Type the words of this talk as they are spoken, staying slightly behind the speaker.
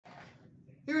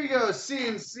Here we go.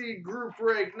 CNC group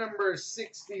break number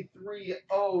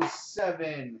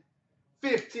 6307.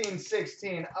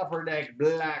 1516 Upper Deck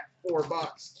Black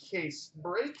 4-box case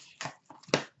break.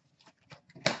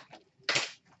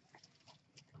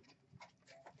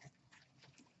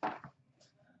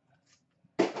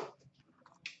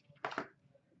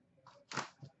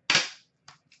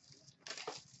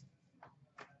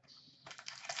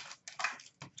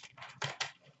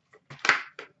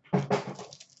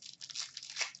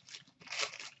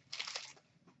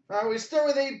 We start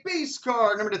with a base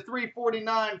card, number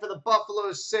 349 for the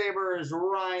Buffalo Sabres,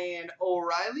 Ryan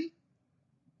O'Reilly.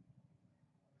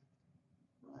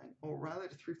 Ryan O'Reilly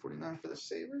to 349 for the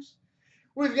Sabres.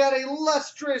 We've got a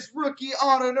lustrous rookie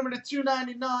auto, number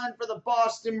 299 for the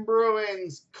Boston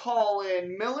Bruins,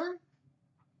 Colin Miller.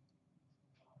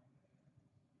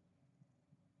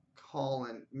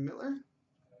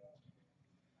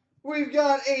 We've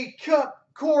got a Cup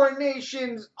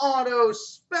Coronations Auto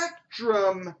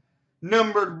Spectrum,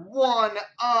 numbered 1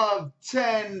 of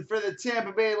 10 for the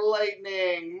Tampa Bay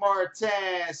Lightning, Martin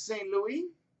St. Louis.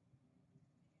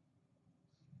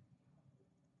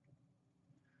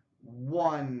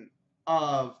 1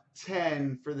 of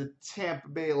 10 for the Tampa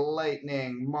Bay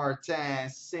Lightning, Martin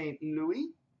St. Louis.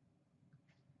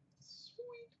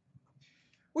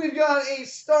 We've got a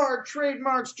Star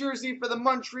Trademarks jersey for the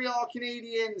Montreal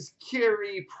Canadiens,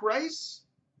 Carey Price.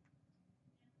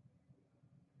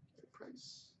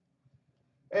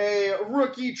 A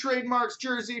rookie trademarks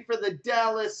jersey for the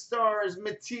Dallas Stars,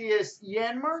 Matthias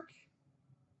Janmark.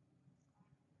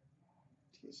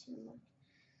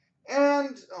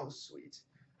 And, oh sweet,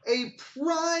 a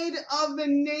Pride of the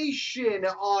Nation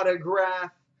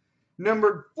autograph,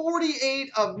 numbered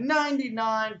 48 of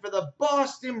 99 for the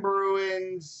Boston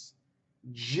Bruins,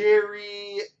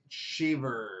 Jerry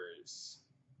Cheevers.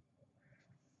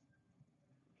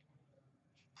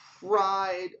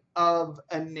 Pride of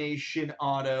a Nation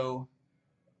auto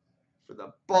for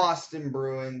the Boston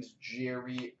Bruins,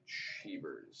 Jerry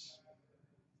Cheevers.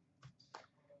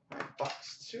 All right,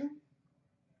 box 2.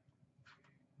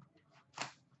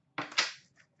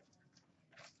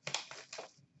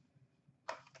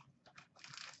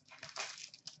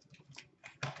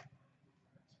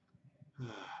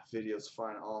 Video's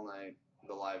fine all night,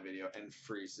 the live video, and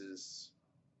freezes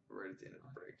right at the end of the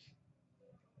break.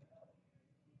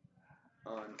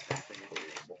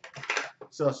 Unbelievable.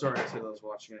 So sorry to those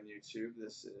watching on YouTube.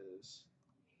 This is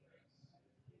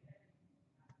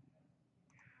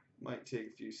might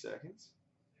take a few seconds.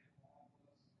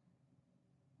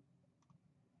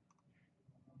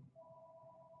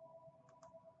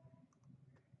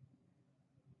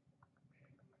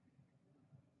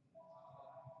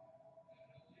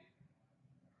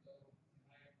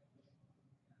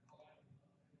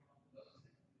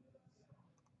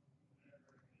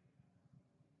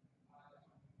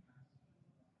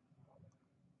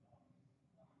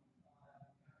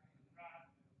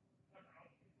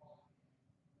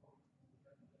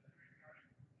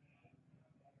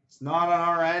 It's not on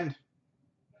our end.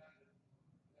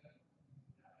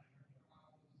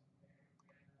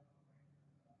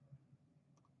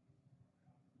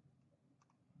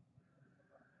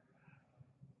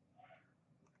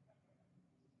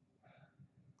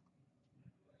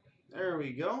 There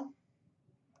we go.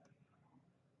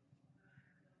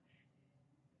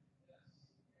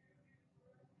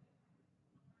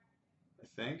 I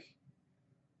think.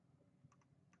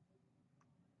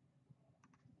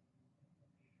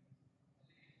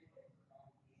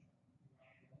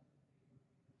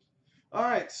 All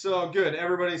right, so good.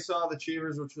 Everybody saw the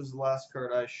Cheevers, which was the last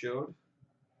card I showed.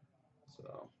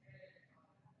 So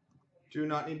do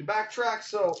not need to backtrack.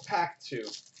 So pack 2.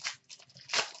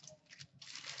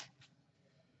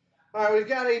 All right, we've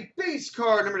got a base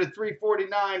card, number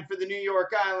 349 for the New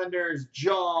York Islanders,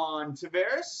 John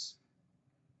Tavares.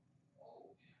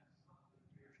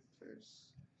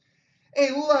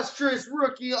 A lustrous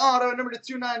rookie auto, number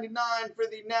 299 for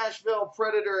the Nashville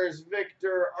Predators,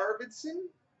 Victor Arvidsson.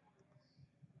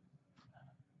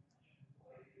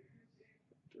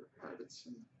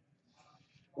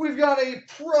 We've got a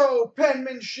pro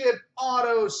penmanship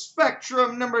auto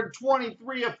spectrum, number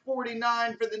 23 of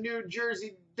 49 for the New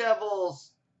Jersey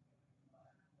Devils,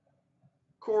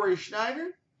 Corey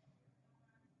Schneider.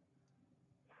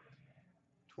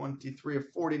 23 of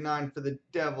 49 for the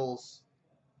Devils,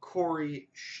 Corey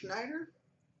Schneider.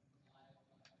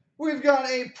 We've got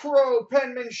a pro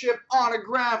penmanship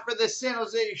autograph for the San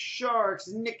Jose Sharks,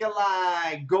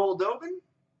 Nikolai Goldobin.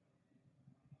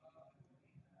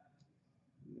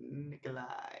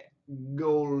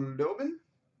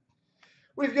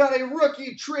 We've got a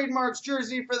rookie trademarks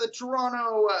jersey for the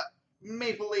Toronto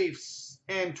Maple Leafs,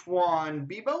 Antoine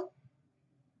Bibeau.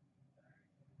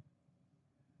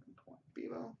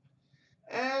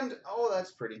 And, oh,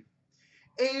 that's pretty.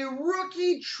 A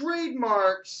rookie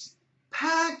trademarks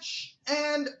patch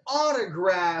and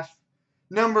autograph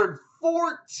numbered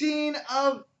 14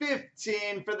 of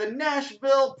 15 for the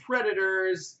Nashville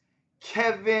Predators,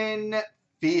 Kevin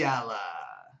Fiala.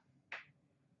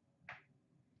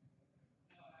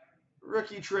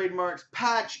 Rookie trademarks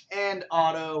patch and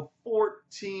auto,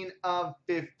 14 of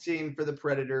 15 for the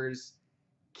Predators,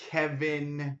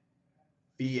 Kevin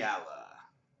Fiala.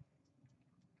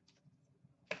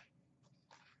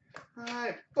 All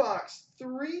right, box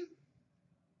 3.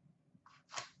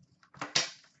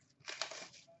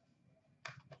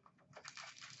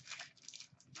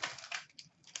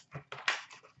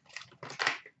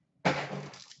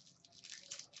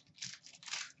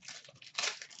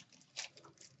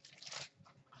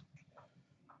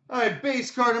 All right, base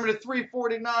card number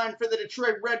 349 for the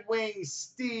Detroit Red Wings,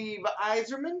 Steve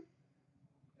Yzerman.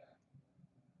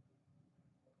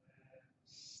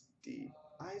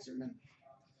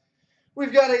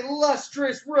 We've got a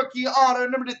lustrous rookie auto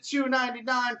number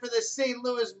 299 for the St.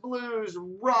 Louis Blues,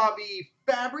 Robbie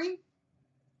Fabry.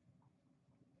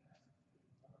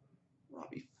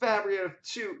 Robbie Fabry out of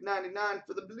 299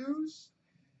 for the Blues.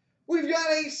 We've got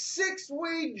a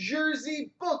 6-way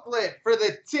jersey booklet for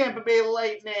the Tampa Bay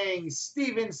Lightning,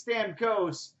 Steven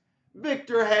Stamkos,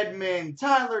 Victor Hedman,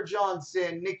 Tyler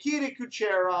Johnson, Nikita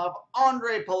Kucherov,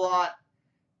 Andre Palat,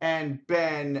 and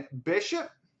Ben Bishop.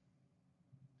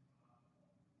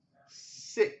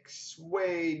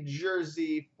 6-way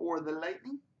jersey for the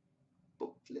Lightning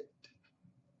booklet.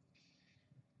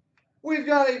 We've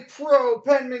got a pro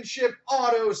penmanship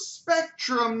auto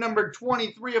spectrum number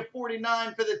 23 of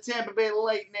 49 for the Tampa Bay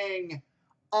Lightning,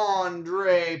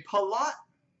 Andre Palat.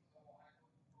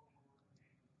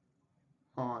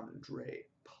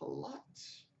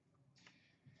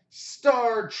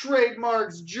 Star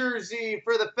trademarks jersey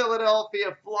for the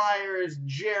Philadelphia Flyers,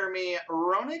 Jeremy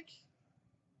Roenick.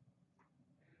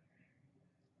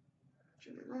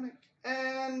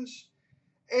 And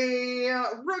a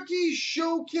rookie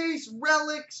showcase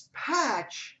relics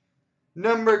patch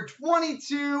number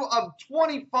 22 of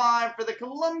 25 for the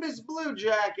Columbus Blue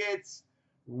Jackets,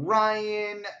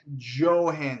 Ryan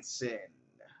Johansson.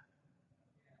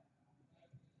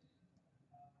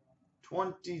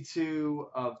 22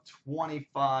 of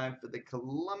 25 for the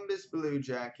Columbus Blue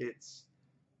Jackets,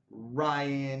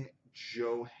 Ryan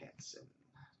Johansson.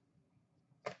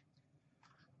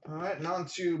 All right, and on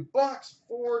to box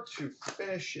 4 to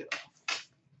finish it off.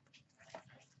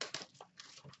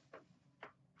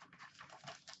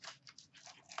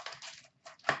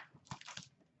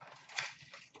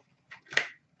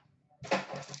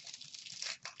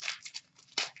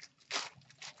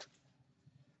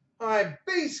 All right,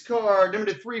 base card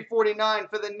number 349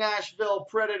 for the Nashville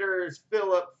Predators,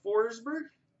 Philip Forsberg.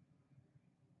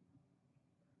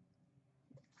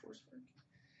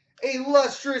 A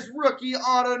lustrous rookie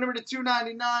auto number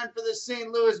 299 for the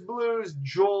St. Louis Blues,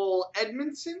 Joel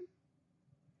Edmondson.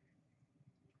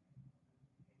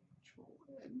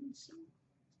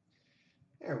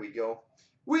 There we go.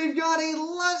 We've got a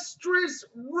lustrous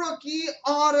rookie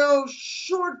auto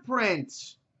short print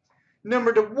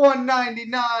number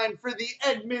 199 for the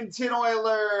Edmonton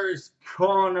Oilers,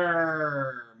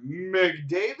 Connor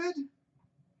McDavid.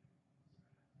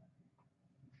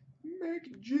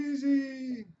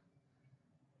 McJeezy.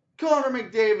 Connor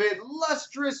McDavid,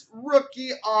 lustrous rookie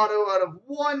auto out of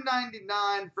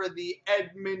 199 for the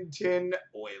Edmonton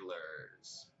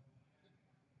Oilers.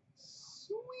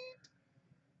 Sweet.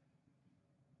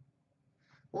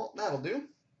 Well, that'll do.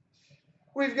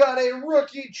 We've got a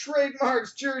rookie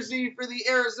trademarks jersey for the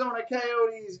Arizona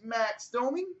Coyotes, Max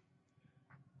Domi.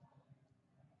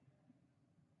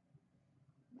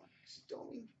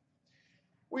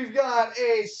 We've got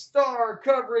a star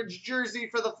coverage jersey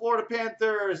for the Florida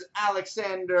Panthers,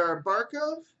 Alexander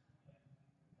Barkov.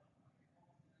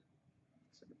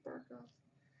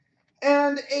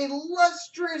 And a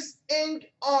lustrous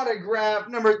ink autograph,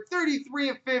 number 33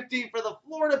 of 50 for the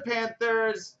Florida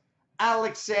Panthers,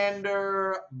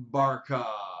 Alexander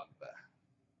Barkov.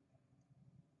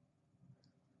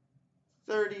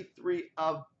 33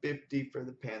 of 50 for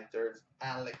the Panthers,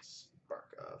 Alex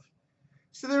Barkov.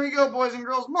 So there we go, boys and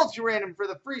girls. Multi-random for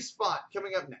the free spot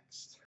coming up next.